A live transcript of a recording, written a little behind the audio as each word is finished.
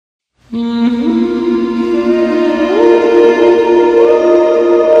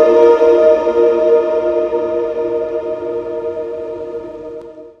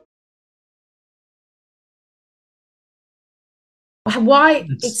why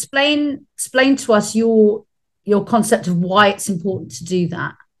It's, explain to us your concept of why it's important to do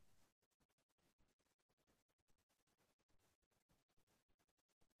that.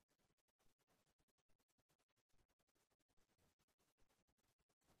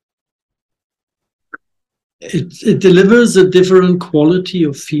 it delivers a different quality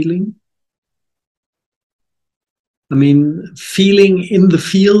of feeling. I mean, feeling in the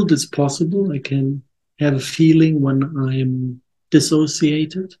field is possible. I can have a feeling when I'm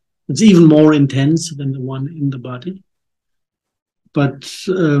dissociated. It's even more intense than the one in the body. But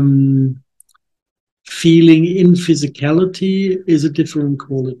feeling in physicality is a different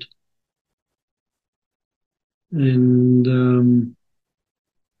quality. And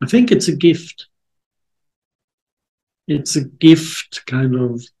I think it's a gift. It's a gift, kind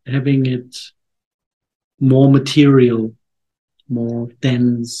of having it more material, more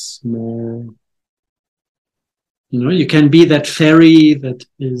dense, more, you can be that fairy that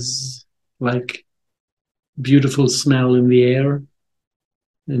is like beautiful smell in the air,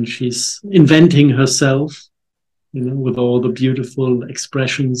 and she's inventing herself, with all the beautiful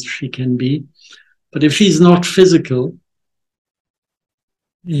expressions she can be. But if she's not physical,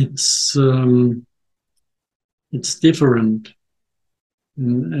 it's different,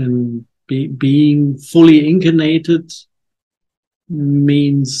 and being fully incarnated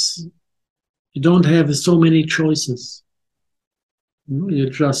means you don't have so many choices. You're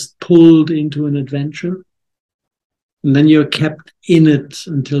just pulled into an adventure, and then you're kept in it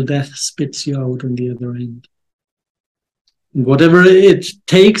until death spits you out on the other end. And whatever it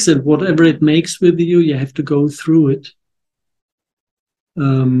takes and whatever it makes with you, you have to go through it.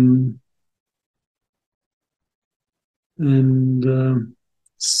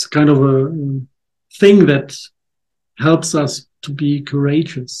 It's kind of a thing that helps us to be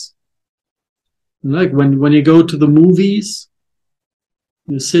courageous. Like when you go to the movies,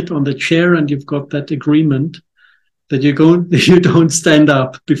 you sit on the chair and you've got that agreement that you don't stand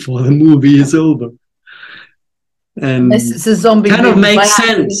up before the movie is over. And this is a zombie kind movie of makes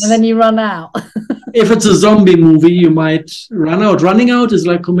sense. And then you run out. If it's a zombie movie, you might run out. Running out is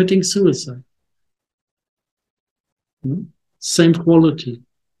like committing suicide. Same quality.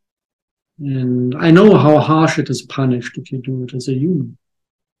 And I know how harsh it is punished if you do it as a human,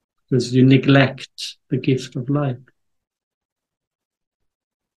 because you neglect the gift of life.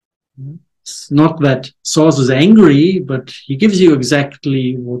 It's not that Source is angry, but he gives you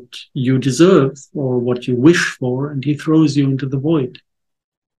exactly what you deserve or what you wish for, and he throws you into the void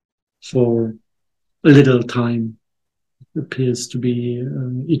for a little time. It appears to be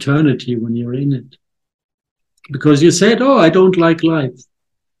eternity when you're in it. Because you said, I don't like life.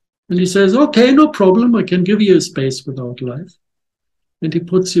 And he says, okay, no problem, I can give you a space without life. And he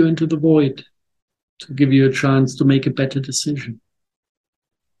puts you into the void to give you a chance to make a better decision.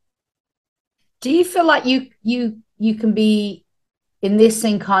 Do you feel like you can be in this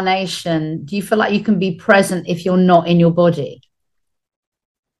incarnation? Do you feel like you can be present if you're not in your body?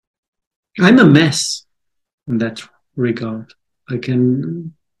 I'm a mess in that regard. I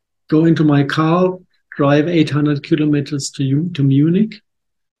can go into my car, drive 800 kilometers to Munich,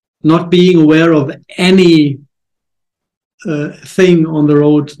 not being aware of any thing on the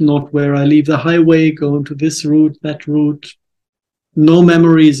road, not where I leave the highway, go into this route, that route. No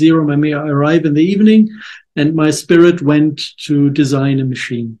memory, zero memory. I arrive in the evening and my spirit went to design a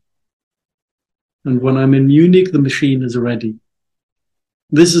machine. And when I'm in Munich, the machine is ready.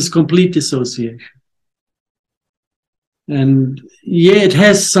 This is complete dissociation. And yeah, it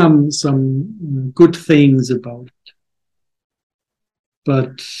has some good things about it.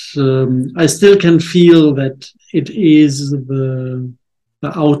 But I still can feel that it is the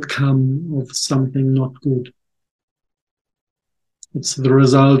outcome of something not good. It's the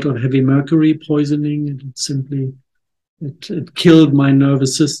result of heavy mercury poisoning. It killed my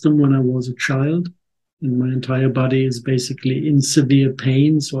nervous system when I was a child, and my entire body is basically in severe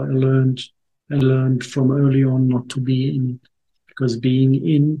pain. So I learned from early on not to be in it, because being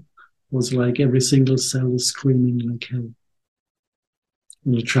in was like every single cell is screaming like hell.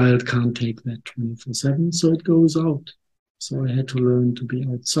 And a child can't take that 24/7, so it goes out. So I had to learn to be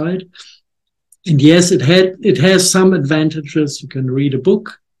outside. And yes, it has some advantages. You can read a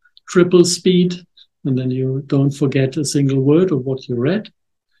book, triple speed, and then you don't forget a single word of what you read.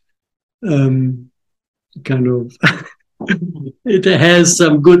 Kind of, it has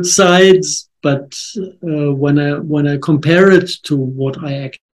some good sides, but when I compare it to what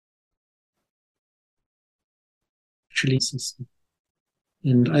I actually system,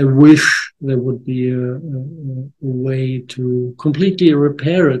 and I wish there would be a way to completely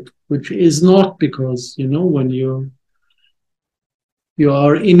repair it, which is not, because when you're You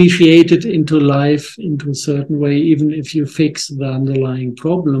are initiated into life into a certain way, even if you fix the underlying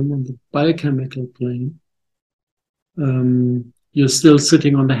problem on the biochemical plane. You're still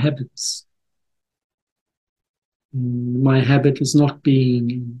sitting on the habits. My habit is not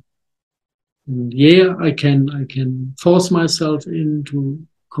being. And yeah, I can force myself into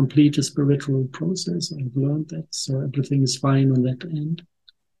complete a spiritual process. I've learned that, so everything is fine on that end.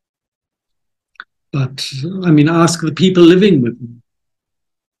 But I mean, ask the people living with me.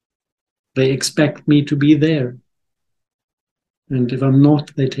 They expect me to be there. And if I'm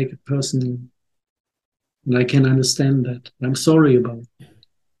not, they take it personally. And I can understand that. I'm sorry about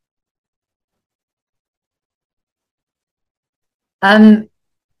it.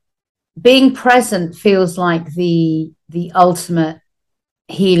 Being present feels like the ultimate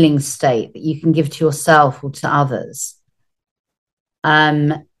healing state that you can give to yourself or to others.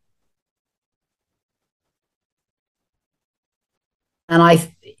 And I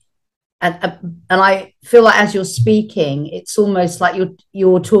feel like as you're speaking, it's almost like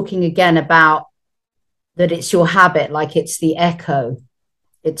you're talking again about that it's your habit, like it's the echo,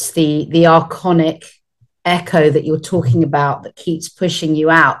 it's the archonic echo that you're talking about that keeps pushing you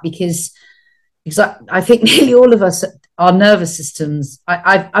out, because I think nearly all of us, our nervous systems,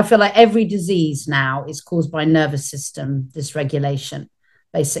 I feel like every disease now is caused by nervous system dysregulation,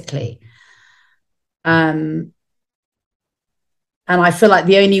 basically. And I feel like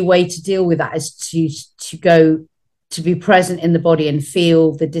the only way to deal with that is to go to be present in the body and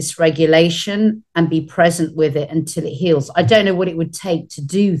feel the dysregulation and be present with it until it heals. I don't know what it would take to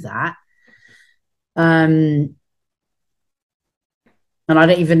do that. And I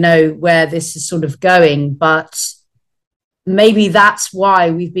don't even know where this is sort of going, but maybe that's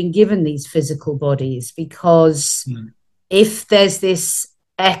why we've been given these physical bodies, because if there's this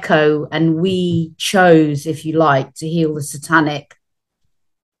echo and we chose, if you like, to heal the satanic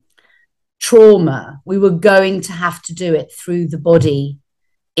trauma, we were going to have to do it through the body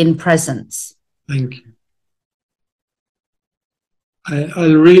in presence. Thank you.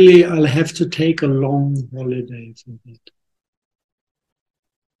 I'll have to take a long holiday for that.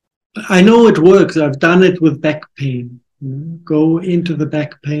 I know it works. I've done it with back pain. Go into the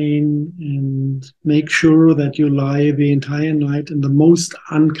back pain and make sure that you lie the entire night in the most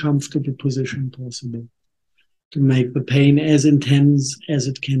uncomfortable position possible to make the pain as intense as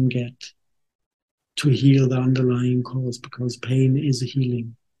it can get, to heal the underlying cause, because pain is a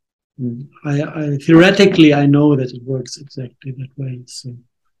healing. I theoretically, I know that it works exactly that way. So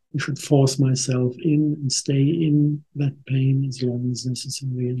I should force myself in and stay in that pain as long as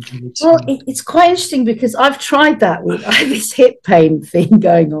necessary until it's well, it's quite interesting because I've tried that with I have this hip pain thing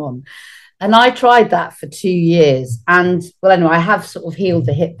going on. And I tried that for 2 years. And well, anyway, I have sort of healed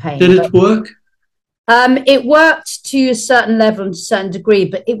the hip pain. Did it work? It worked to a certain level and a certain degree,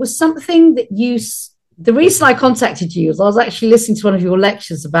 but it was something that the reason I contacted you is I was actually listening to one of your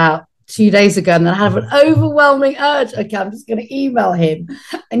lectures about 2 days ago, and then I had an overwhelming urge. Okay, I'm just going to email him.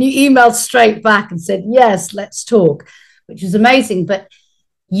 And you emailed straight back and said, yes, let's talk, which was amazing. But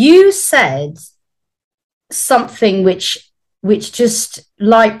you said something which just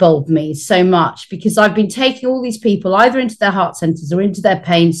light bulbed me so much, because I've been taking all these people either into their heart centers or into their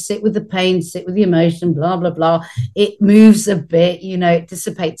pain, sit with the pain, sit with the emotion, blah, blah, blah. It moves a bit, it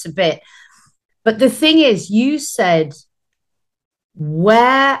dissipates a bit. But the thing is, you said,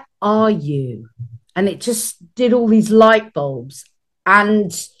 where are you? And it just did all these light bulbs.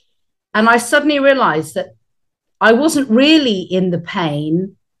 And I suddenly realized that I wasn't really in the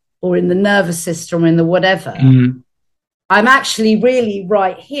pain or in the nervous system or in the whatever. I'm actually really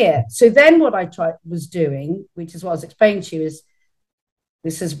right here. So then what I was doing, which is what I was explaining to you, is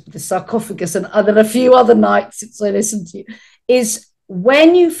this is the sarcophagus and other a few other nights since I listened to you, is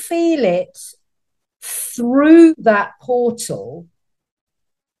when you feel it through that portal,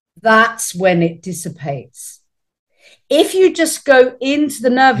 that's when it dissipates. If you just go into the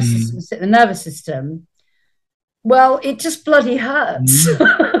nervous system, sit in the nervous system, well, it just bloody hurts.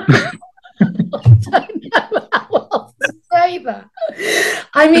 I don't know how else to say that.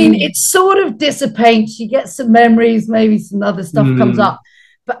 I mean, it sort of dissipates. You get some memories, maybe some other stuff comes up.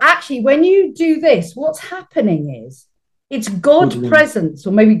 But actually, when you do this, what's happening is it's God presence,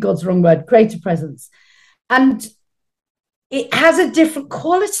 or maybe God's the wrong word, creator presence. And it has a different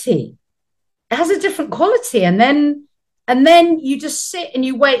quality. It has a different quality. And then you just sit and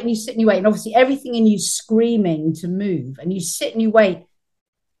you wait and you sit and you wait. And obviously everything in you screaming to move. And you sit and you wait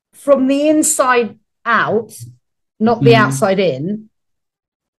from the inside out, not the outside in,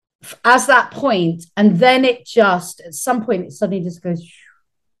 as that point. And then at some point, it suddenly just goes.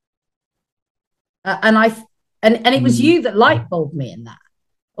 And And it was you that light bulbed me in that.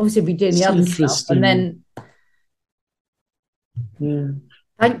 Obviously, we're doing the other stuff. And then,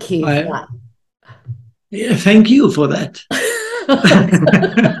 thank you for that. Yeah, thank you for that.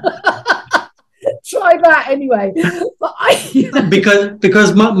 Try that anyway. But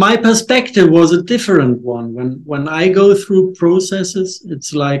because my perspective was a different one. When I go through processes,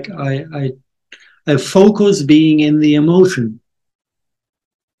 it's like I focus being in the emotion.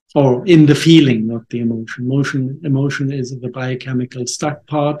 Or in the feeling, not the emotion. Emotion is the biochemical stuck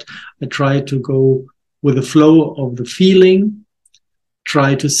part. I try to go with the flow of the feeling,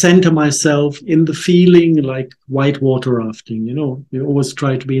 try to center myself in the feeling, like white water rafting. You know, you always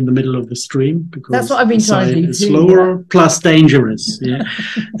try to be in the middle of the stream because that's what I've been trying to do. It's slower, plus dangerous. Yeah,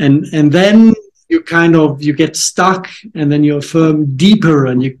 and then you get stuck, and then you affirm deeper,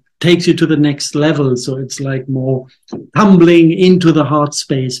 and you takes you to the next level. So it's like more tumbling into the heart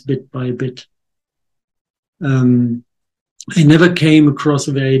space bit by bit. I never came across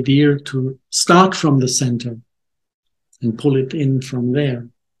the idea to start from the center and pull it in from there.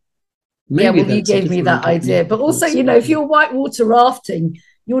 Maybe you gave me that idea. But also, you know, if you're whitewater rafting,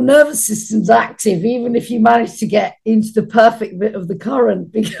 your nervous system's active, even if you manage to get into the perfect bit of the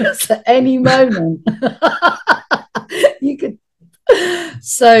current, because at any moment you could.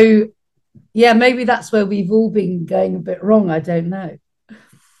 So, yeah, maybe that's where we've all been going a bit wrong. I don't know.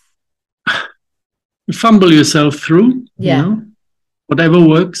 You fumble yourself through, you know, whatever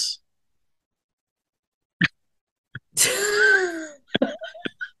works.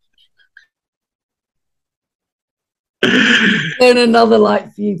 In another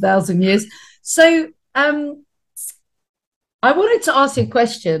like few thousand years. So, I wanted to ask you a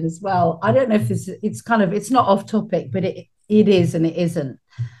question as well. I don't know if it's not off topic, but it is and it isn't.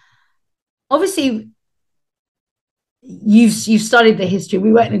 Obviously, you've studied the history.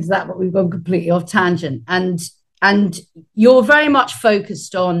 We went into that, but we've gone completely off tangent. And you're very much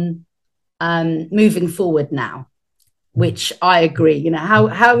focused on moving forward now, which I agree. You know, how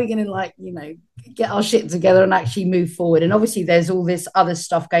are we going to get our shit together and actually move forward? And obviously, there's all this other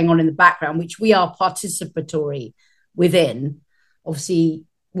stuff going on in the background, which we are participatory within. Obviously,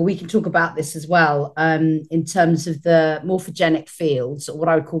 well, we can talk about this as well in terms of the morphogenic fields, or what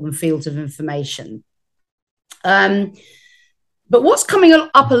I would call them fields of information. But what's coming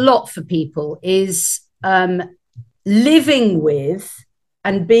up a lot for people is living with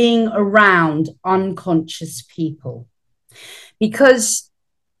and being around unconscious people. Because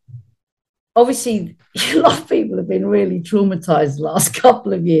obviously a lot of people have been really traumatized the last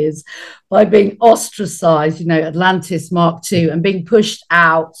couple of years by being ostracized, you know, Atlantis Mark II, and being pushed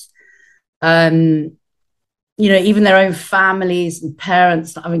out, you know, even their own families and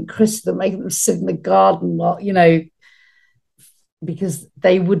parents, I mean, Chris, making them sit in the garden, you know, because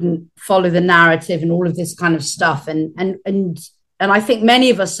they wouldn't follow the narrative and all of this kind of stuff. And I think many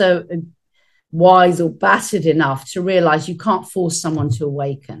of us are wise or battered enough to realize you can't force someone to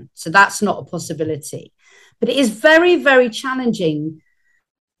awaken. So that's not a possibility. But it is very, very challenging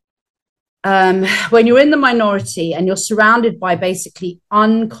when you're in the minority and you're surrounded by basically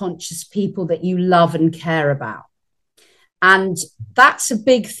unconscious people that you love and care about. And that's a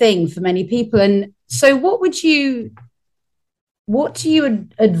big thing for many people. And so what do you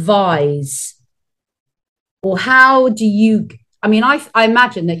advise, or how do you, I mean, I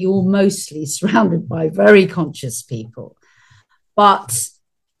imagine that you're mostly surrounded by very conscious people, but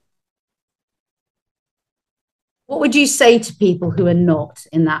what would you say to people who are not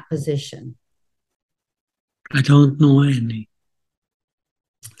in that position? I don't know any.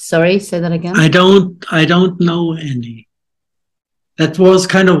 Sorry, say that again. I don't know any. That was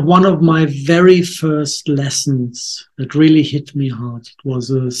kind of one of my very first lessons that really hit me hard. It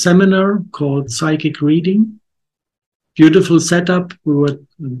was a seminar called Psychic Reading. Beautiful setup. We were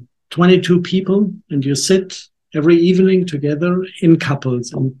 22 people, and you sit every evening together in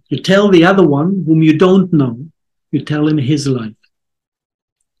couples, and you tell the other one whom you don't know, you tell him his life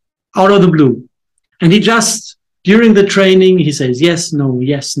out of the blue. And he just, during the training, he says, yes, no,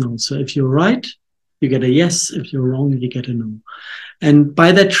 yes, no. So if you're right, you get a yes. If you're wrong, you get a no. And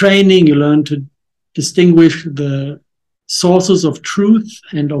by that training, you learn to distinguish the sources of truth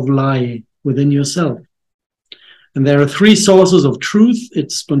and of lie within yourself. And there are three sources of truth.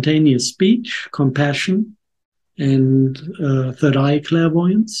 It's spontaneous speech, compassion, and third eye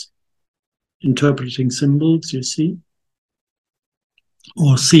clairvoyance, interpreting symbols, you see,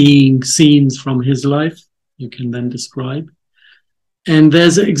 or seeing scenes from his life, you can then describe. And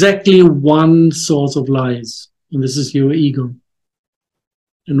there's exactly one source of lies, and this is your ego.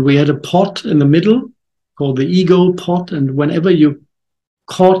 And we had a pot in the middle called the ego pot, and whenever you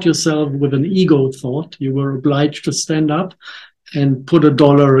caught yourself with an ego thought, you were obliged to stand up and put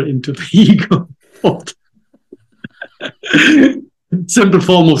 $1 into the ego thought. Simple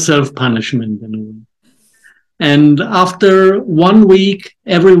form of self-punishment in a way. And after 1 week,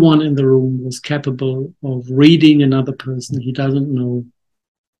 everyone in the room was capable of reading another person he doesn't know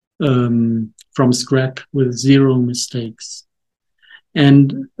from scrap with 0 mistakes.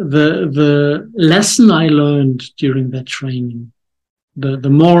 And the lesson I learned during that training,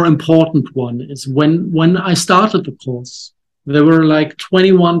 the more important one, is when I started the course, there were like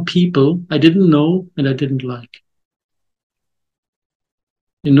 21 people I didn't know and I didn't like.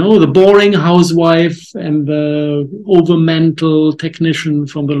 You know, the boring housewife and the over-mental technician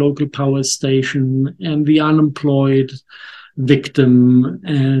from the local power station and the unemployed victim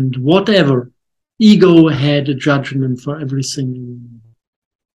and whatever. Ego had a judgment for every single one.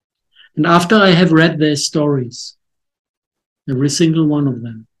 And after I have read their stories, every single one of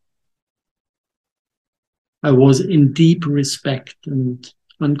them, I was in deep respect and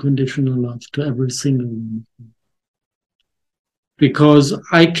unconditional love to every single one of them. Because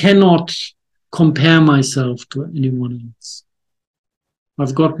I cannot compare myself to anyone else.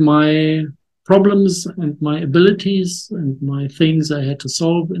 I've got my problems and my abilities and my things I had to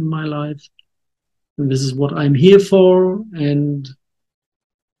solve in my life. And this is what I'm here for. And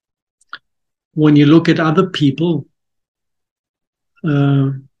when you look at other people,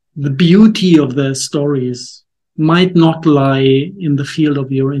 the beauty of their stories might not lie in the field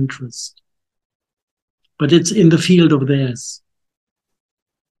of your interest, but it's in the field of theirs.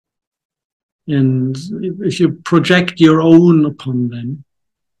 And if you project your own upon them,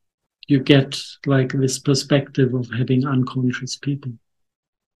 you get like this perspective of having unconscious people.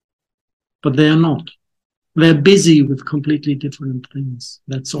 But they are not. They're busy with completely different things.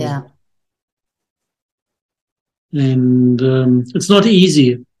 That's all. Yeah. And it's not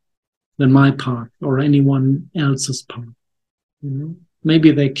easier than my part or anyone else's part. You know?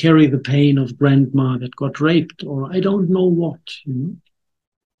 Maybe they carry the pain of grandma that got raped, or I don't know what. You know?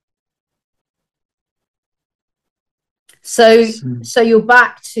 So you're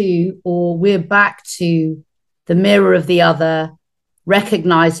back to, or we're back to, the mirror of the other,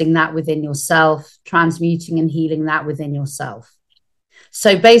 recognizing that within yourself, transmuting and healing that within yourself.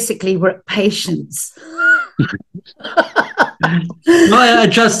 So basically, we're at patience. No, I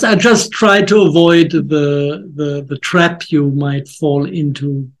just try to avoid the trap you might fall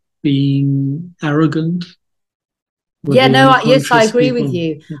into, being arrogant. Yeah, no, yes, I agree with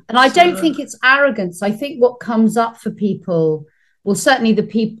you. And I don't think it's arrogance. I think what comes up for people, well, certainly the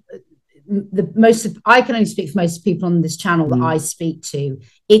people, I can only speak for most people on this channel that I speak to.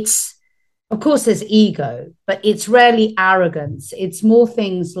 It's, of course, there's ego, but it's rarely arrogance. It's more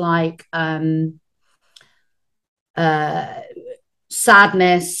things like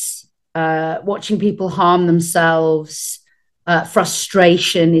sadness, watching people harm themselves,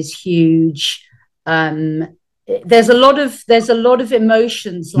 frustration is huge. There's a lot of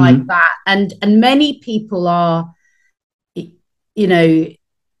emotions like that, and many people are, you know,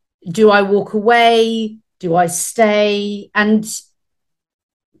 do I walk away? Do I stay? And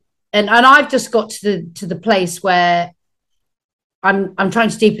I've just got to the place where I'm trying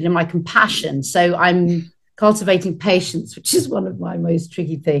to deepen in my compassion. So I'm cultivating patience, which is one of my most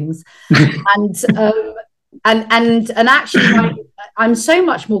tricky things. and actually, I'm so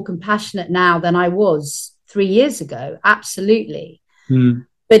much more compassionate now than I was 3 years ago. Absolutely. But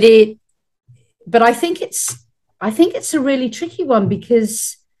I think it's a really tricky one,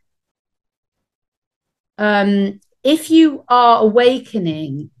 because if you are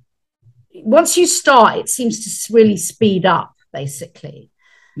awakening, once you start, it seems to really speed up, basically.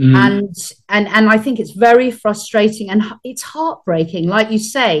 And I think it's very frustrating and it's heartbreaking. Like you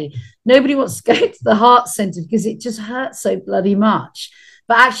say, nobody wants to go to the heart center because it just hurts so bloody much.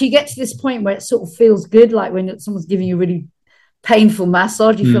 But actually you get to this point where it sort of feels good, like when someone's giving you a really painful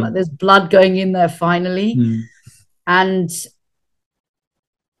massage, you feel like there's blood going in there finally. And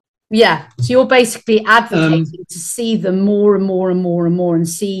yeah, so you're basically advocating to see them more and more and more and more, and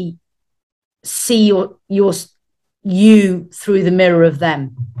see you through the mirror of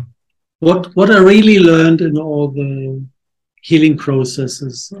them. What I really learned in all the healing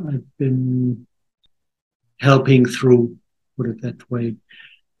processes I've been helping through, put it that way,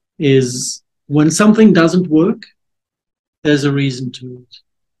 is when something doesn't work, there's a reason to it.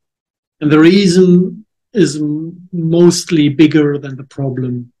 And the reason is mostly bigger than the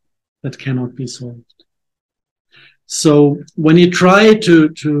problem that cannot be solved. So when you try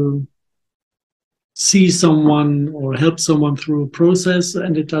to see someone or help someone through a process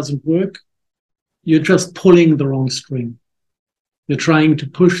and it doesn't work, you're just pulling the wrong string. You're trying to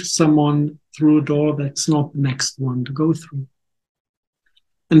push someone through a door that's not the next one to go through.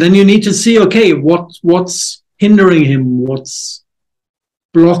 And then you need to see, okay, what's hindering him? What's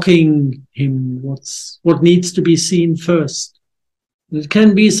blocking him? What needs to be seen first? It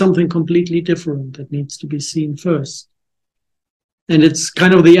can be something completely different that needs to be seen first. And it's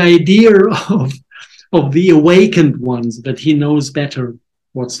kind of the idea of the awakened ones, that he knows better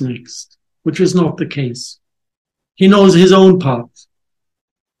what's next, which is not the case. He knows his own path.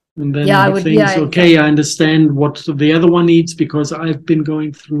 And then he thinks, okay, I understand what the other one needs because I've been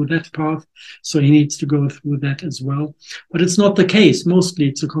going through that path, so he needs to go through that as well. But it's not the case. Mostly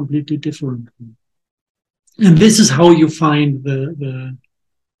it's a completely different one. And this is how you find the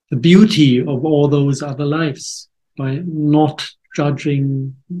beauty of all those other lives, by not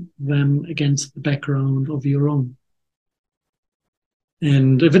judging them against the background of your own.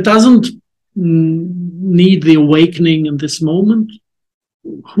 And if it doesn't need the awakening in this moment,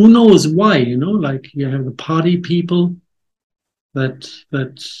 who knows why, like you have the party people that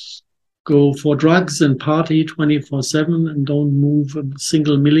go for drugs and party 24/7 and don't move a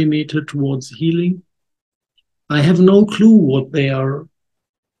single millimeter towards healing. I have no clue what they are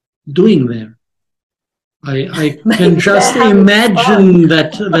doing there. I can just imagine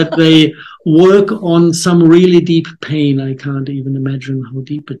that they work on some really deep pain. I can't even imagine how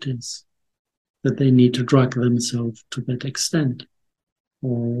deep it is that they need to drug themselves to that extent,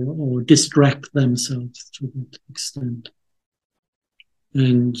 or distract themselves to that extent.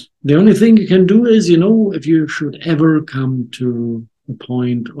 And the only thing you can do is, if you should ever come to the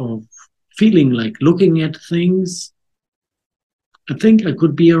point of feeling like looking at things, I think I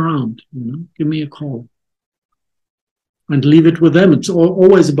could be around, give me a call. And leave it with them. It's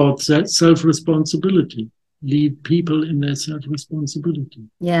always about self-responsibility. Leave people in their self-responsibility.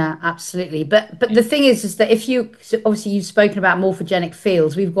 Yeah, absolutely. But the thing is that obviously you've spoken about morphogenic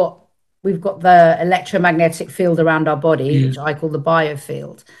fields. We've got the electromagnetic field around our body, which I call the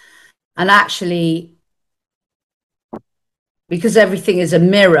biofield. And actually, because everything is a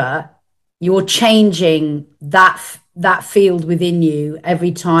mirror, you're changing that field within you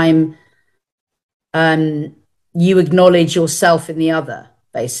every time you acknowledge yourself in the other,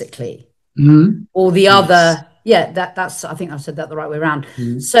 basically. Mm-hmm. Or the other. Yeah, that's I think I've said that the right way around.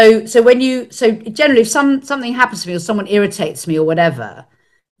 Mm-hmm. So generally if something happens to me or someone irritates me or whatever,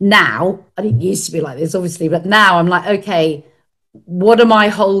 now, I didn't used to be like this obviously, but now I'm like, okay, what am I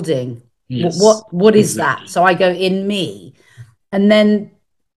holding? Yes, what is exactly that? So I go in me, and then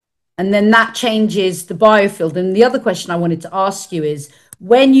that changes the biofield. And the other question I wanted to ask you is,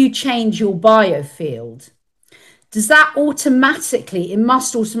 when you change your biofield, does that it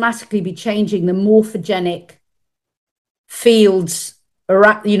must automatically be changing the morphogenic fields,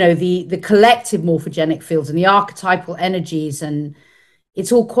 the collective morphogenic fields and the archetypal energies, and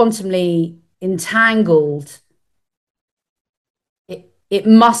it's all quantumly entangled.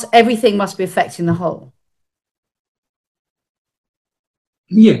 Everything must be affecting the whole.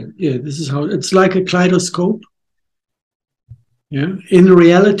 Yeah, this is how it's like a kaleidoscope. Yeah, in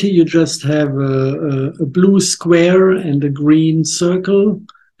reality, you just have a blue square and a green circle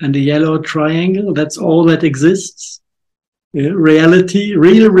and a yellow triangle. That's all that exists. Yeah,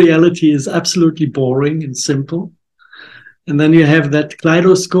 real reality is absolutely boring and simple. And then you have that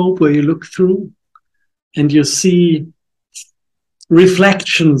kaleidoscope where you look through and you see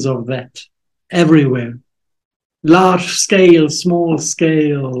reflections of that everywhere. Large scale, small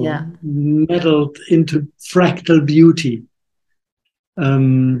scale, meddled into fractal beauty.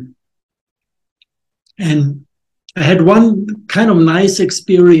 And I had one kind of nice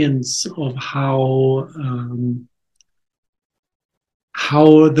experience of how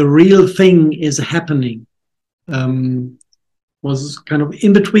the real thing is happening. Was kind of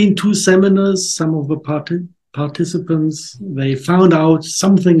in between two seminars. Some of the participants, they found out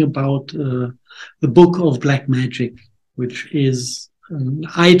something about the Book of Black Magic, which is an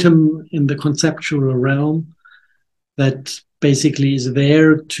item in the conceptual realm that basically is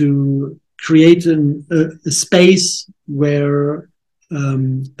there to create a space where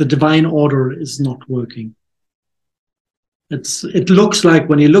the divine order is not working. It looks like,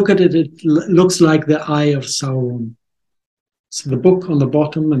 when you look at it, it looks like the Eye of Sauron. So the book on the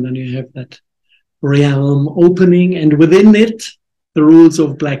bottom, and then you have that realm opening, and within it, the rules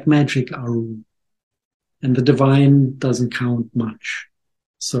of black magic are ruled. And the divine doesn't count much.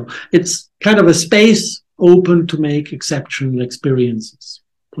 So it's kind of a space open to make exceptional experiences,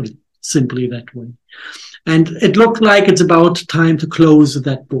 put it simply that way. And it looked like it's about time to close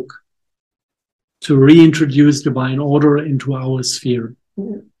that book, to reintroduce divine order into our sphere.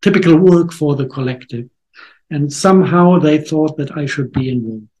 Typical work for the collective. and somehow they thought that I should be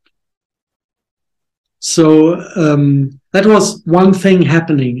involved. So that was one thing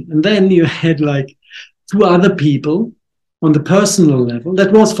happening. And then you had like two other people on the personal level.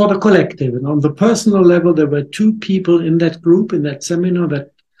 That was for the collective. And on the personal level, there were two people in that group, in that seminar,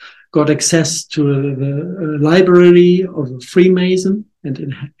 that got access to the library of a Freemason and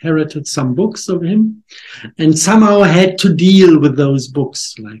inherited some books of him, and somehow had to deal with those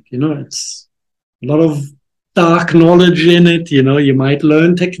books. Like, it's a lot of dark knowledge in it. You might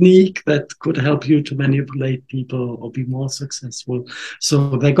learn technique that could help you to manipulate people or be more successful.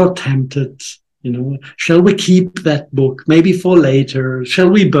 So they got tempted, shall we keep that book? Maybe for later. Shall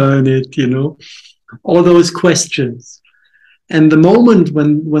we burn it? All those questions. And the moment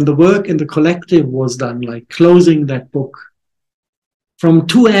when the work in the collective was done, like closing that book, from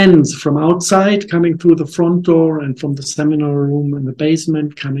two ends, from outside coming through the front door and from the seminar room in the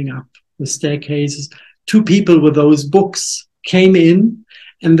basement coming up the staircases, two people with those books came in,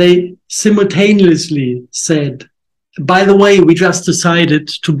 and they simultaneously said, by the way, we just decided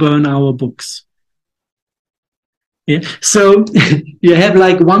to burn our books. Yeah. So you have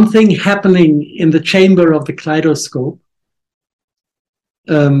like one thing happening in the chamber of the kaleidoscope,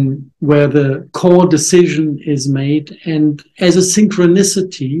 where the core decision is made, and as a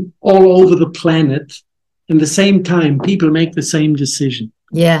synchronicity all over the planet, in the same time, people make the same decision.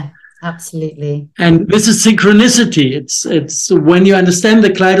 Yeah, absolutely. And this is synchronicity. It's when you understand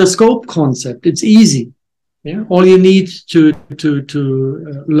the kaleidoscope concept, it's easy. Yeah, all you need to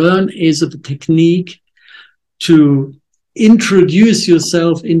learn is the technique to introduce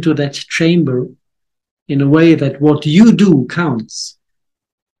yourself into that chamber in a way that what you do counts.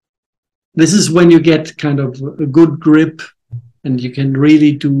 This is when you get kind of a good grip, and you can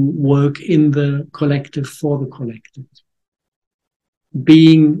really do work in the collective for the collective.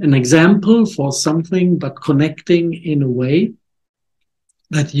 Being an example for something, but connecting in a way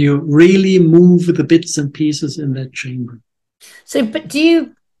that you really move the bits and pieces in that chamber. So do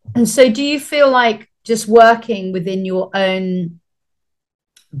you feel like just working within your own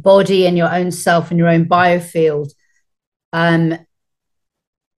body and your own self and your own biofield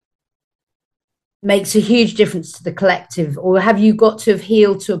makes a huge difference to the collective? Or have you got to have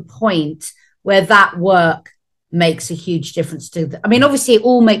healed to a point where that work makes a huge difference to obviously it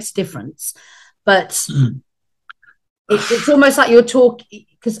all makes a difference, but it's almost like you're talking,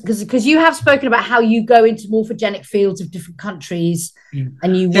 because you have spoken about how you go into morphogenic fields of different countries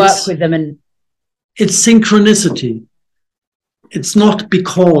and you work with them, and it's synchronicity. It's not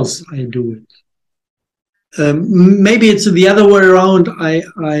because I do it. Maybe it's the other way around.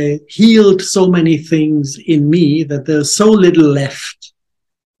 I healed so many things in me that there's so little left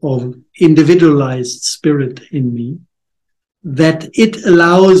of individualized spirit in me that it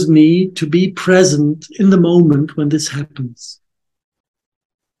allows me to be present in the moment when this happens.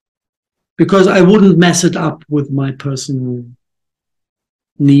 Because I wouldn't mess it up with my personal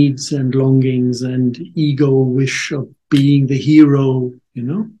needs and longings and ego wish of being the hero,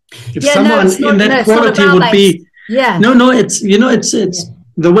 If someone in that quality would be, it's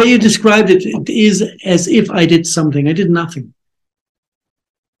the way you described it, it is as if I did something. I did nothing.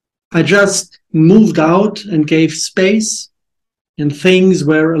 I just moved out and gave space, and things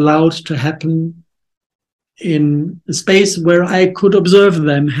were allowed to happen in a space where I could observe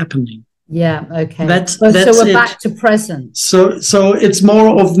them happening. Yeah, okay. That's so we're it. Back to present. So it's more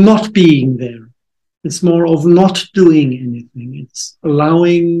of not being there. It's more of not doing anything. It's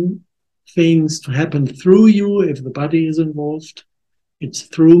allowing things to happen through you if the body is involved. It's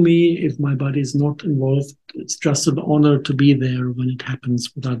through me if my body is not involved. It's just an honor to be there when it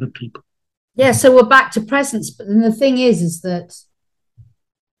happens with other people. Yeah, so we're back to presence. But then the thing is that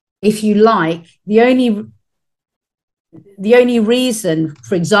if you like, the only reason,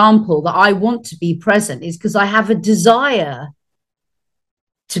 for example, that I want to be present is because I have a desire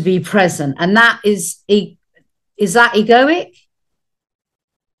to be present. And that is that egoic?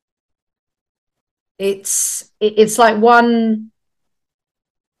 It's like one,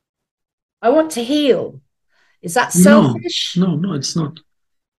 I want to heal. Is that selfish? No, it's not.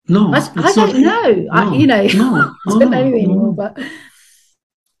 No, I don't know. I don't know anymore, but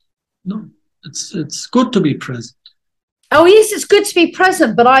no, it's good to be present. Oh yes, it's good to be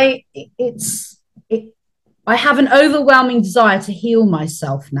present, but I have an overwhelming desire to heal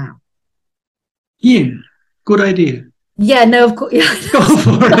myself now. Yeah, good idea. Yeah, no, of course. Yeah, go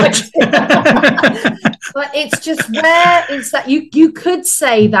for it. But it's just where is that you could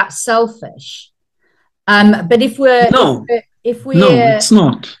say that's selfish. But if we're no, it's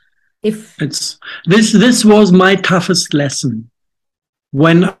not. This was my toughest lesson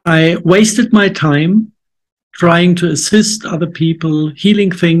when I wasted my time trying to assist other people,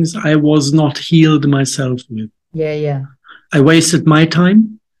 healing things I was not healed myself with. Yeah, yeah. I wasted my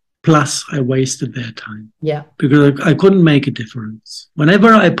time, plus I wasted their time. Yeah. Because I couldn't make a difference.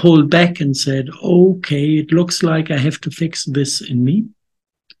 Whenever I pulled back and said, okay, it looks like I have to fix this in me,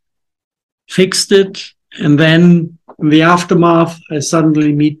 fixed it, and then in the aftermath, I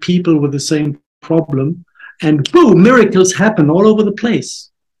suddenly meet people with the same problem, and boom, miracles happen all over the place.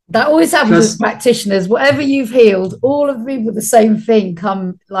 That always happens with practitioners. Whatever you've healed, all of the people with the same thing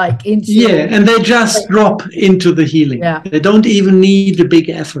come like into. Yeah, and they just drop into the healing. Yeah. They don't even need a big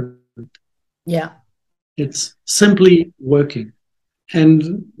effort. Yeah. It's simply working.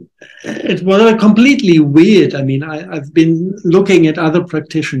 And it was completely weird. I mean, I've been looking at other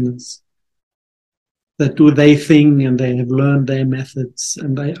practitioners that do their thing and they have learned their methods.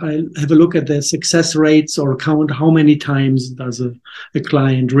 And I have a look at their success rates or count how many times does a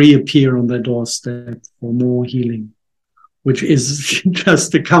client reappear on their doorstep for more healing, which is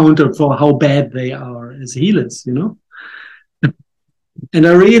just a counter for how bad they are as healers, you know? And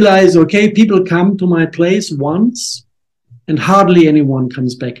I realize, okay, people come to my place once and hardly anyone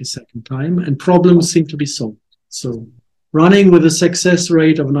comes back a second time, and problems seem to be solved. So running with a success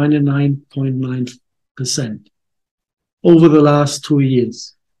rate of 99.9% over the last 2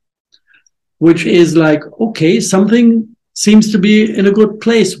 years, which is like, okay, something seems to be in a good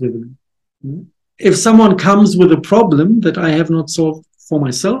place with me. If someone comes with a problem that I have not solved for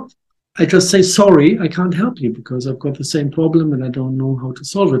myself, I just say, sorry, I can't help you because I've got the same problem and I don't know how to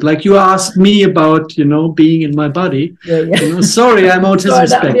solve it. Like you asked me about, you know, being in my body. Yeah, yeah. You know, sorry, I'm autism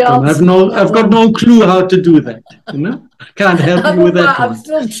spectrum. I've got no clue how to do that. You know, can't help you with that. I'm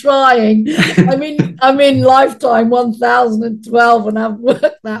still trying. I'm in lifetime 1012 and I've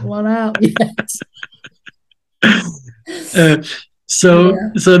worked that one out yet. So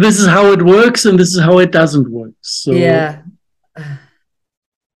this is how it works and this is how it doesn't work. So yeah.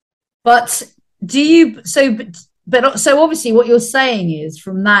 But do you, so obviously what you're saying is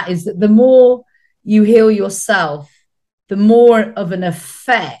from that is that the more you heal yourself, the more of an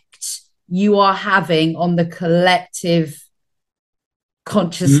effect you are having on the collective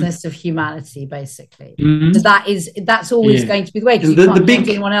consciousness of humanity, basically. So that's always going to be the way, because you can't change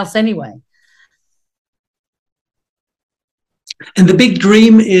anyone else anyway. And the big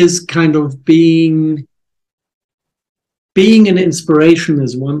dream is kind of being an inspiration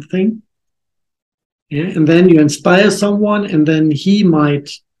is one thing. Yeah, and then you inspire someone and then he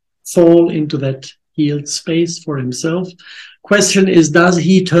might fall into that healed space for himself. Question is, does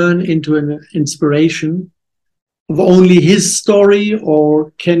he turn into an inspiration of only his story,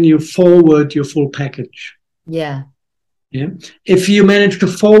 or can you forward your full package? Yeah. Yeah. If you manage to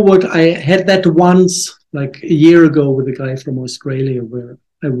forward, I had that once, like a year ago with a guy from Australia where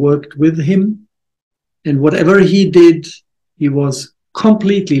I worked with him. And whatever he did, he was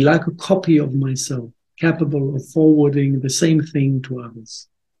completely like a copy of myself, capable of forwarding the same thing to others.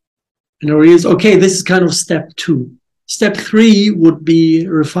 And I realized, okay, this is kind of step 2. Step 3 would be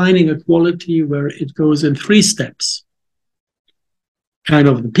refining a quality where it goes in 3 steps. Kind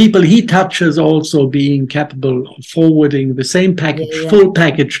of the people he touches also being capable of forwarding the same package, full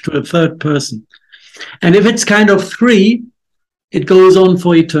package to a third person. And if it's kind of 3, it goes on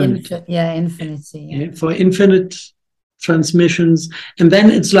for eternity. Infinity. Yeah. For infinite transmissions. And then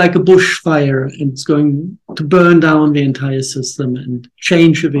it's like a bushfire, and it's going to burn down the entire system and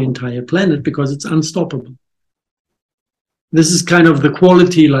change the entire planet because it's unstoppable. This is kind of the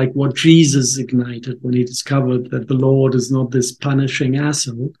quality like what Jesus ignited when he discovered that the Lord is not this punishing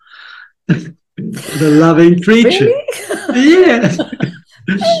asshole, the loving creature. Really? Yeah.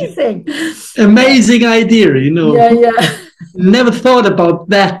 Amazing. Amazing idea, you know. Yeah. Never thought about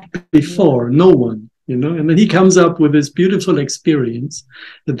that before. No one, you know. And then he comes up with this beautiful experience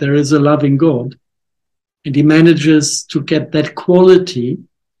that there is a loving God, and he manages to get that quality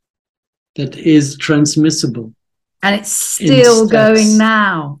that is transmissible. And it's still going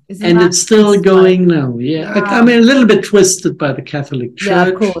now. It's still going now. Yeah. Wow. I mean, a little bit twisted by the Catholic Church. Yeah,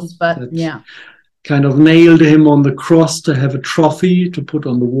 of course, but yeah. Kind of nailed him on the cross to have a trophy to put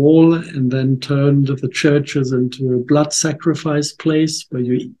on the wall, and then turned the churches into a blood sacrifice place where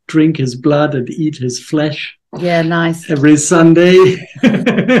you drink his blood and eat his flesh. Yeah, nice. Every Sunday.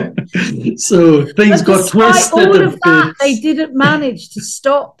 So things got twisted. All of that, they didn't manage to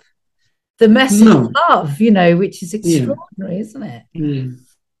stop the message of love, you know, which is extraordinary, isn't it? Yeah.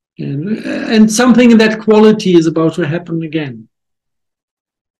 And something in that quality is about to happen again.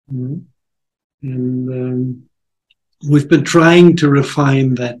 Mm-hmm. And we've been trying to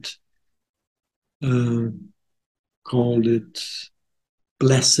refine that, called it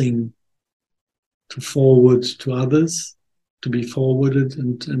blessing, forward to others, to be forwarded,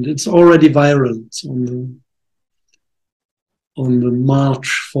 and it's already viral. It's on the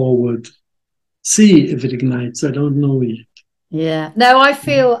march forward. See if it ignites. I don't know yet. Yeah. No, I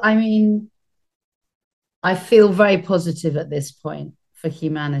feel very positive at this point for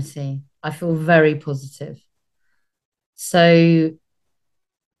humanity. I feel very positive. So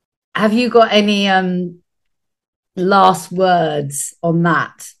have you got any last words on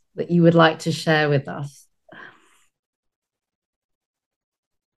that you would like to share with us?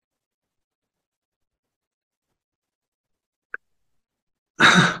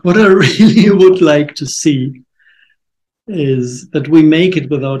 What I really would like to see is that we make it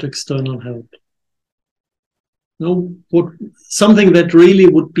without external help. Something that really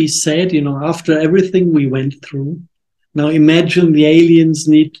would be said, after everything we went through. Now imagine the aliens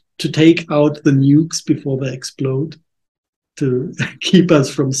need to take out the nukes before they explode to keep us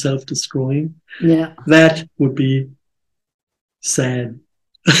from self-destroying. Yeah. That would be sad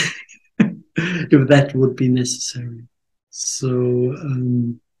if that would be necessary. So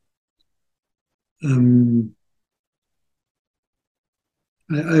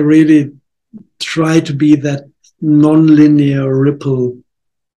I really try to be that non-linear ripple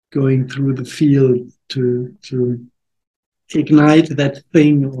going through the field to ignite that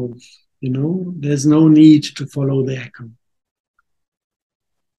thing of, there's no need to follow the echo.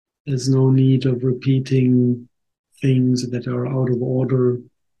 There's no need of repeating things that are out of order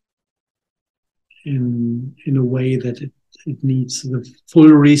in a way that it needs the full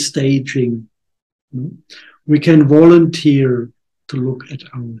restaging. We can volunteer to look at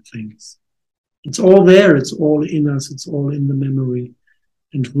our things. It's all there. It's all in us. It's all in the memory.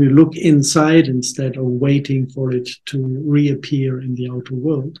 And we look inside instead of waiting for it to reappear in the outer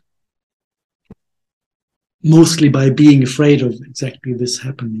world. Mostly by being afraid of exactly this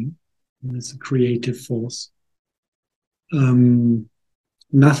happening as a creative force. Nothing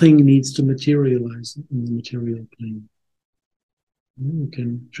needs to materialize in the material plane. We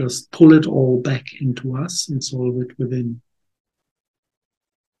can just pull it all back into us and solve it within.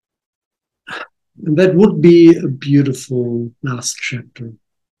 And that would be a beautiful last chapter.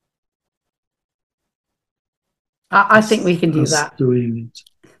 I think we can do that. Doing it.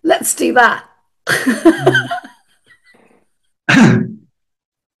 Let's do that.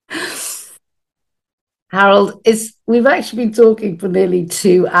 Harald, we've actually been talking for nearly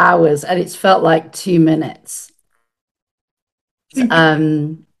 2 hours and it's felt like 2 minutes.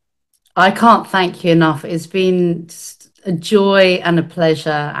 I can't thank you enough. It's been a joy and a pleasure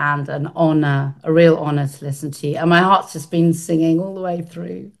and an honor, a real honor to listen to you. And my heart's just been singing all the way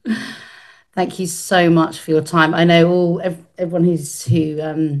through. Thank you so much for your time. I know everyone who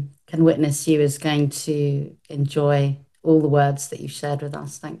can witness you is going to enjoy all the words that you've shared with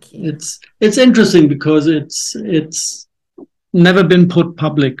us. Thank you. It's interesting because it's never been put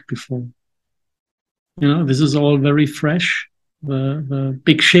public before. This is all very fresh. The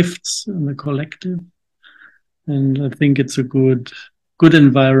big shifts in the collective, and I think it's a good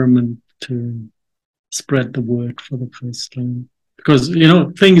environment to spread the word for the first time, because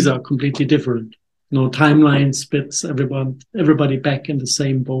things are completely different. Timeline spits everybody back in the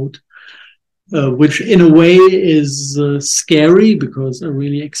same boat, which in a way is scary, because I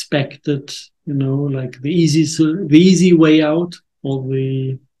really expected like the easy way out, all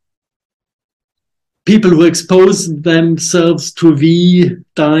the people who expose themselves to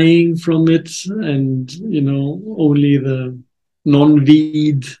dying from it, and only the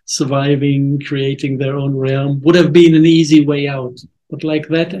non-V'd surviving, creating their own realm, would have been an easy way out. But like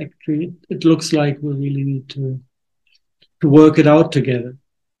that, actually, it looks like we really need to work it out together,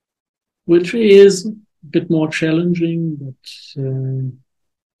 which is a bit more challenging, but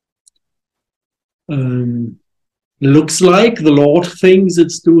looks like the Lord thinks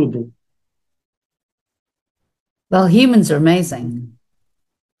it's doable. Well, humans are amazing.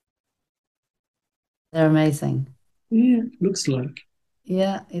 They're amazing. Yeah, looks like.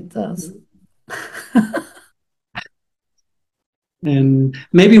 Yeah, it does. And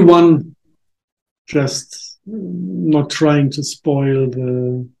maybe one, just not trying to spoil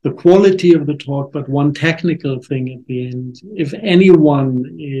the quality of the talk, but one technical thing at the end. If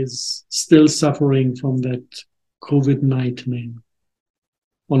anyone is still suffering from that COVID nightmare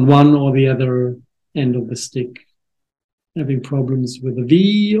on one or the other end of the stick, having problems with a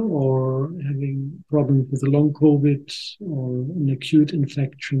V, or having problems with a long COVID or an acute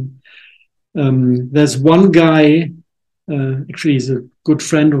infection. There's one guy, actually he's a good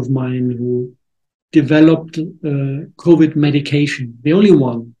friend of mine, who developed COVID medication, the only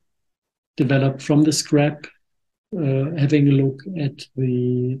one developed from the scrap having a look at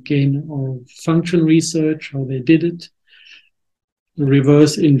the gain of function research, how they did it,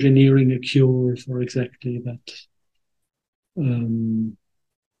 reverse engineering a cure for exactly that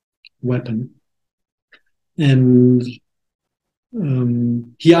weapon. And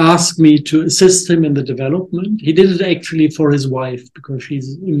he asked me to assist him in the development. He did it actually for his wife because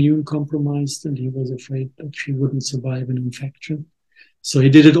she's immune compromised and he was afraid that she wouldn't survive an infection. So he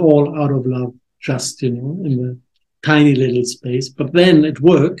did it all out of love, just, in the tiny little space. But then it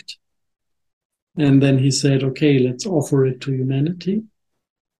worked. And then he said, okay, let's offer it to humanity.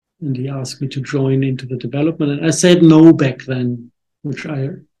 And he asked me to join into the development. And I said no back then, which I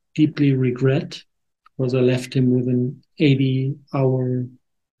deeply regret, because I left him with an 80-hour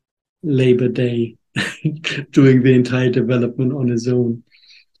labor day doing the entire development on his own.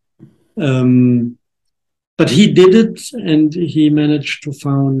 But he did it, and he managed to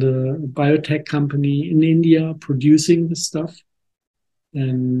found a biotech company in India producing the stuff.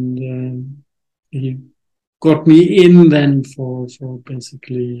 And he got me in then for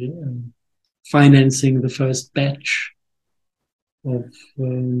basically financing the first batch of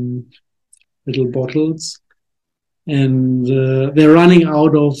little bottles. And they're running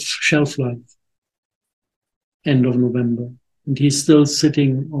out of shelf life end of November. And he's still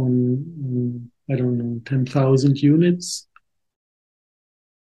sitting on I don't know, 10,000 units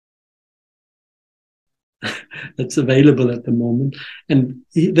that's available at the moment. And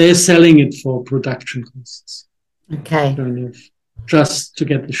they're selling it for production costs. Okay. Kind of just to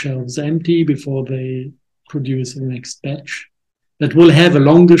get the shelves empty before they produce the next batch. That will have a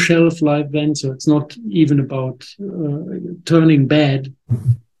longer shelf life then, so it's not even about turning bad.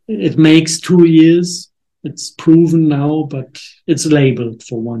 It makes 2 years. It's proven now, but it's labeled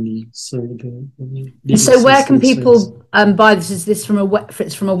for 1 year. So so where can people buy this? Is this from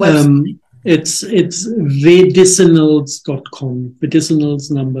it's from a website? It's medicinals.com.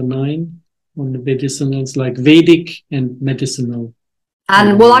 Medicinals number 9 on the medicinals, like Vedic and medicinal.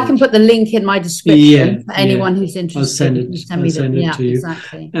 And well, I can put the link in my description for anyone who's interested. I'll send it to you.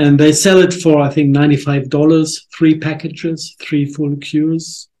 Exactly. And they sell it for, I think, $95, 3 packages, 3 full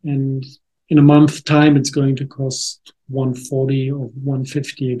cures. And in a month's time, it's going to cost $140 or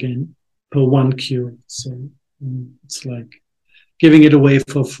 $150 again per 1 cure. So it's like giving it away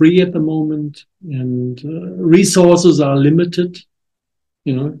for free at the moment. And resources are limited.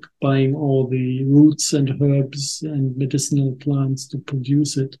 Buying all the roots and herbs and medicinal plants to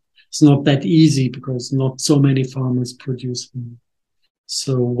produce it. It's not that easy because not so many farmers produce them.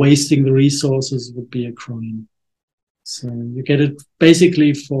 So wasting the resources would be a crime. So you get it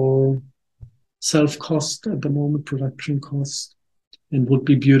basically for self-cost at the moment, production cost, and would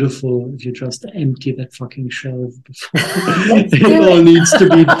be beautiful if you just empty that fucking shelf before it all needs to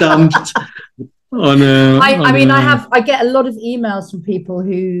be dumped. I get a lot of emails from people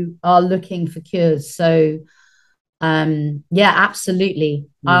who are looking for cures. So, absolutely.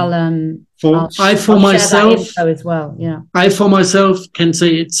 I'll share that info as well. Yeah. I for myself can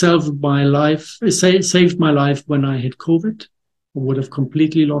say it saved my life. It saved my life when I had COVID. I would have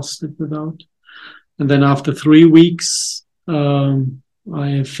completely lost it without. And then after 3 weeks,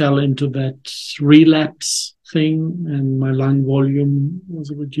 I fell into that relapse thing, and my lung volume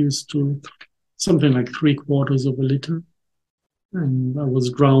was reduced to something like 3/4 of a liter. And I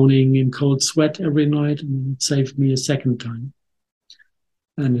was drowning in cold sweat every night, and it saved me a second time.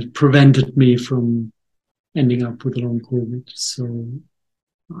 And it prevented me from ending up with long COVID. So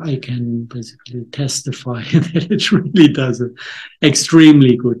I can basically testify that it really does an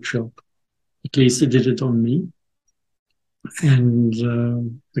extremely good job. At least it did it on me. And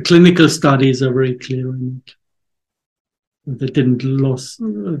the clinical studies are very clear in it. They didn't lose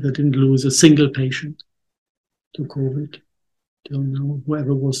a single patient to COVID till now.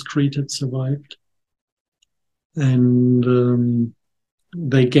 Whoever was treated survived. And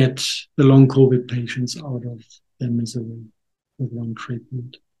they get the long COVID patients out of their misery with one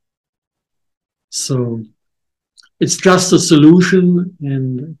treatment. So it's just a solution,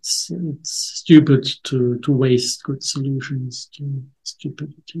 and it's stupid to waste good solutions to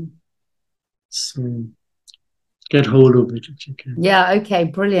stupidity. So get hold of it if you can. Yeah, okay,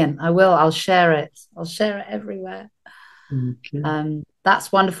 brilliant. I will. I'll share it. I'll share it everywhere. Okay.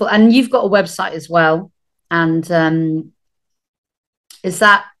 That's wonderful. And you've got a website as well. And is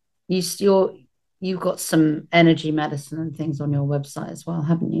that you've got some energy medicine and things on your website as well,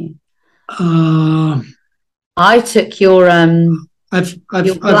 haven't you? I took your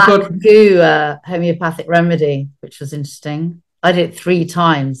black goo homeopathic remedy, which was interesting. I did it 3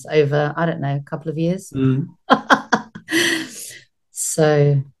 times over, I don't know, a couple of years.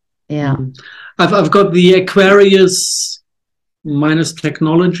 So Yeah. I've got the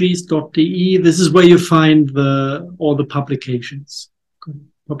Aquarius-technologies.de. This is where you find all the publications,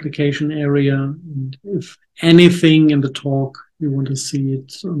 publication area. And if anything in the talk, you want to see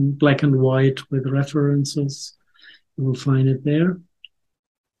it on black and white with references, you will find it there.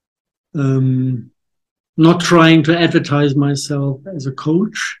 Not trying to advertise myself as a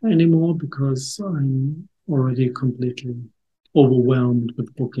coach anymore because I'm already completely overwhelmed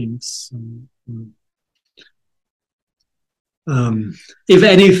with bookings. If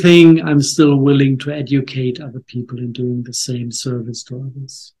anything, I'm still willing to educate other people in doing the same service to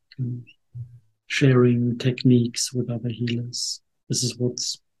others, sharing techniques with other healers. This is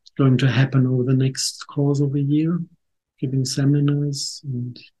what's going to happen over the next course of a year, giving seminars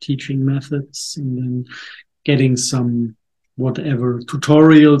and teaching methods, and then getting some whatever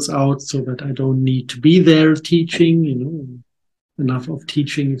tutorials out so that I don't need to be there teaching, enough of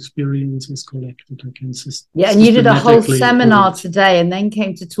teaching experience is collected. I can and you did a whole seminar today and then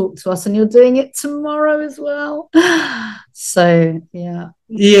came to talk to us, and you're doing it tomorrow as well. So, yeah.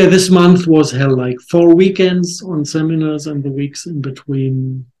 Yeah, this month was hell, like 4 weekends on seminars and the weeks in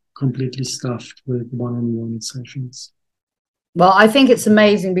between completely stuffed with one-on-one sessions. Well, I think it's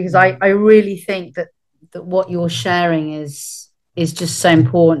amazing because I really think that what you're sharing is just so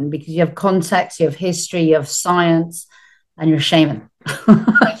important because you have context, you have history, you have science, and you're a shaman.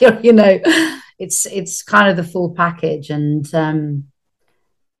 It's kind of the full package, and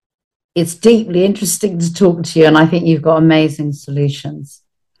it's deeply interesting to talk to you, and I think you've got amazing solutions.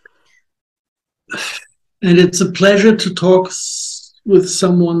 And it's a pleasure to talk with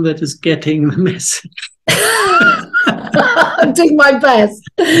someone that is getting the message. I'm doing my best.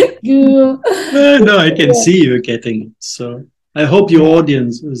 No, I can see you're getting it. So I hope your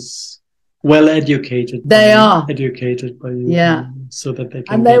audience is well educated. They are educated by you, so that they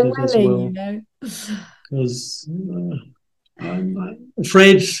can and get they're it willing, as well. Because I'm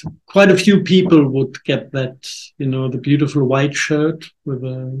afraid quite a few people would get that, the beautiful white shirt with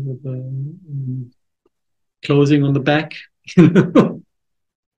a closing on the back.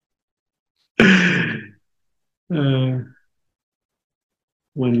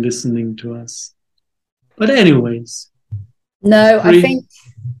 When listening to us. But anyways. I think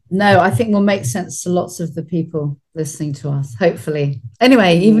will make sense to lots of the people listening to us, hopefully.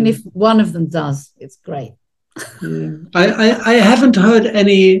 Anyway, even if one of them does, it's great. Yeah. I haven't heard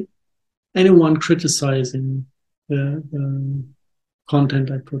anyone criticizing the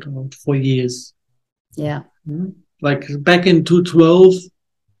content I put out for years. Yeah. Like back in 2012,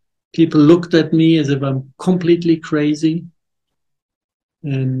 people looked at me as if I'm completely crazy.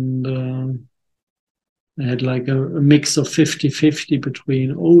 And I had like a mix of 50-50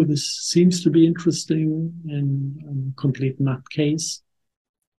 between, this seems to be interesting, and I'm a complete nutcase.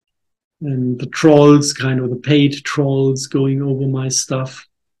 And the trolls, kind of the paid trolls, going over my stuff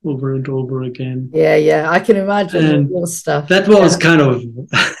over and over again. Yeah, I can imagine your stuff. That was kind of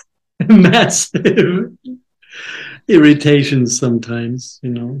massive irritation sometimes,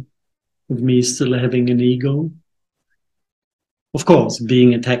 with me still having an ego. Of course,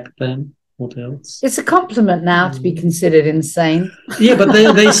 being attacked then. What else? It's a compliment now to be considered insane. Yeah, but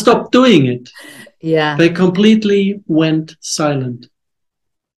they stopped doing it. Yeah. They completely went silent.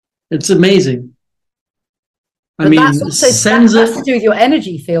 It's amazing. That's to do with your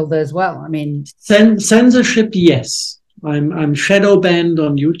energy field as well. Censorship, yes. I'm shadow banned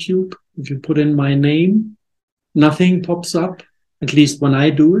on YouTube. If you put in my name, nothing pops up. At least when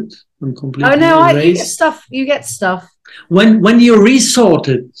I do it, I'm completely erased. You get stuff. When you're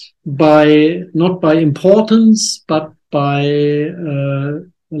resorted not by importance, but by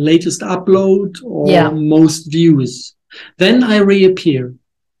latest upload or most views, then I reappear.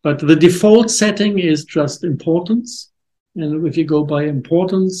 But the default setting is just importance. And if you go by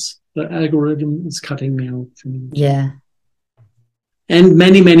importance, the algorithm is cutting me out. Yeah. And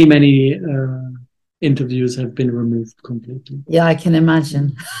many, many, many interviews have been removed completely. Yeah, I can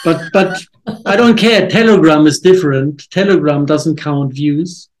imagine. But I don't care. Telegram is different. Telegram doesn't count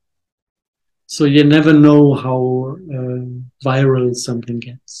views. So you never know how viral something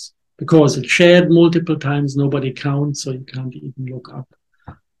gets. Because it's shared multiple times, nobody counts, so you can't even look up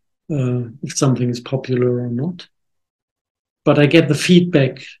if something is popular or not. But I get the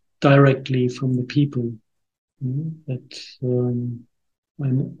feedback directly from the people that I'm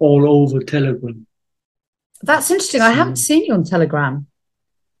all over Telegram. That's interesting. I haven't seen you on Telegram.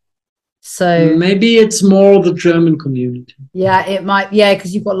 So maybe it's more the German community. Yeah, it might. Yeah,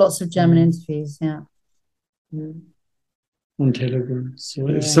 because you've got lots of German interviews. Yeah. on Telegram. So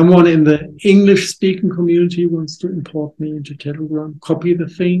if someone in the English-speaking community wants to import me into Telegram, copy the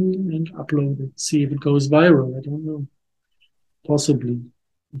thing and upload it. See if it goes viral. I don't know. Possibly.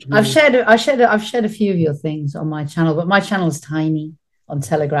 I've shared a few of your things on my channel, but my channel is tiny on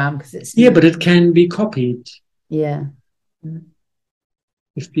Telegram because it's but it can be copied. Yeah.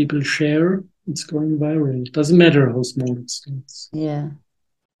 If people share, it's going viral. It doesn't matter how small it starts. Yeah.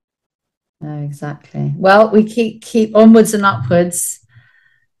 No, exactly. Well, we keep onwards and upwards.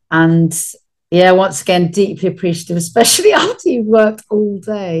 And once again, deeply appreciative, especially after you've worked all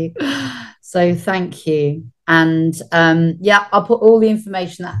day. So thank you. And I'll put all the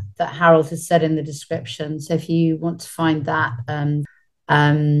information that Harald has said in the description. So if you want to find that,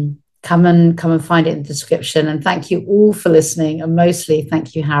 come and find it in the description. And thank you all for listening. And mostly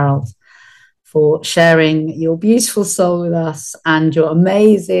thank you, Harald, for sharing your beautiful soul with us and your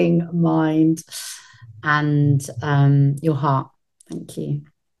amazing mind and your heart. Thank you.